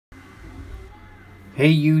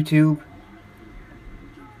Hey YouTube,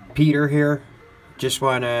 Peter here. Just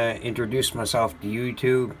want to introduce myself to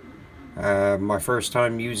YouTube. My first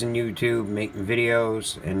time using YouTube, making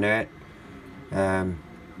videos and that. Um,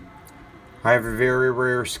 I have a very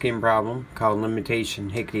rare skin problem called limitation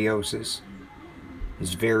ichthyosis.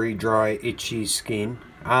 It's very dry, itchy skin.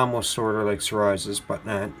 Almost sort of like psoriasis, but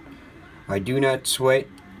not. I do not sweat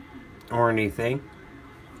or anything.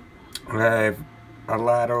 I have a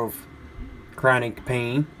lot of chronic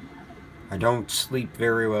pain. I don't sleep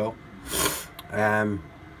very well. I'm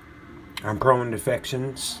prone to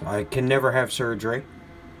infections. I can never have surgery.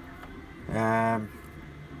 Yeah.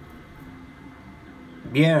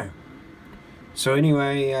 So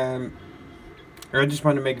anyway, I just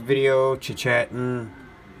want to make a video chit-chatting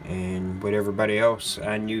and with everybody else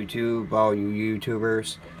on YouTube, all you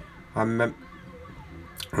YouTubers. I'm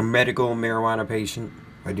a medical marijuana patient.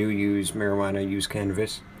 I do use marijuana, use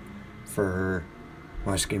cannabis for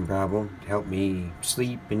my skin problem to help me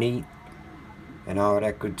sleep and eat and all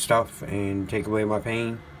that good stuff and take away my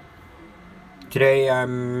pain. Today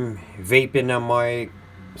I'm vaping on my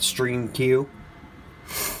Stream Q.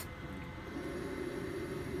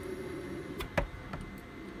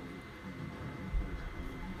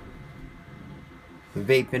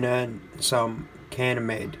 Vaping on some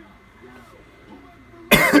Canamed.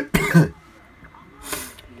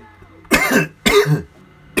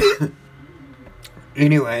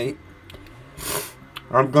 Anyway,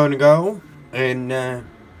 I'm gonna go and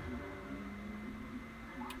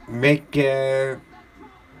make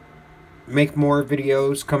more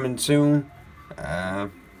videos coming soon.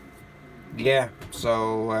 Yeah,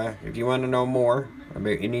 so if you want to know more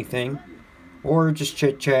about anything or just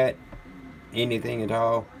chit chat, anything at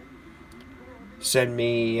all, send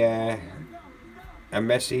me a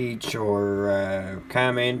message or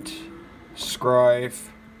comment, subscribe,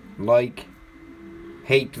 like,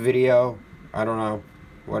 hate video, I don't know,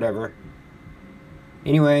 whatever.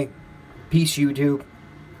 Anyway, peace YouTube,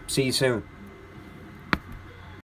 see you soon.